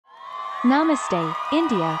Namaste,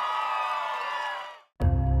 India.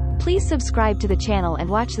 Please subscribe to the channel and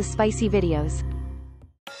watch the spicy videos.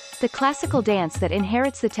 The classical dance that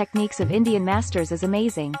inherits the techniques of Indian masters is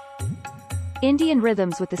amazing. Indian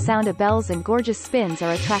rhythms with the sound of bells and gorgeous spins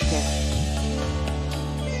are attractive.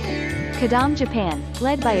 Kadam Japan,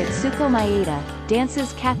 led by Atsuko Maeda,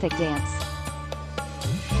 dances Kathak dance.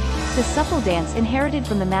 The supple dance inherited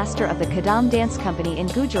from the master of the Kadam Dance Company in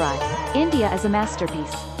Gujarat, India is a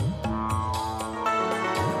masterpiece.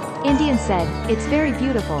 Indian said, "It's very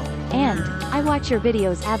beautiful, and I watch your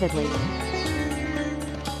videos avidly."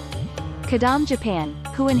 Kadam Japan,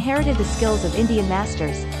 who inherited the skills of Indian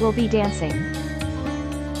masters, will be dancing.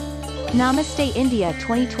 Namaste India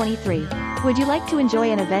 2023. Would you like to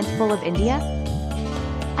enjoy an event full of India?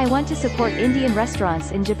 I want to support Indian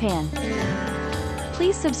restaurants in Japan.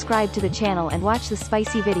 Please subscribe to the channel and watch the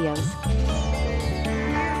spicy videos.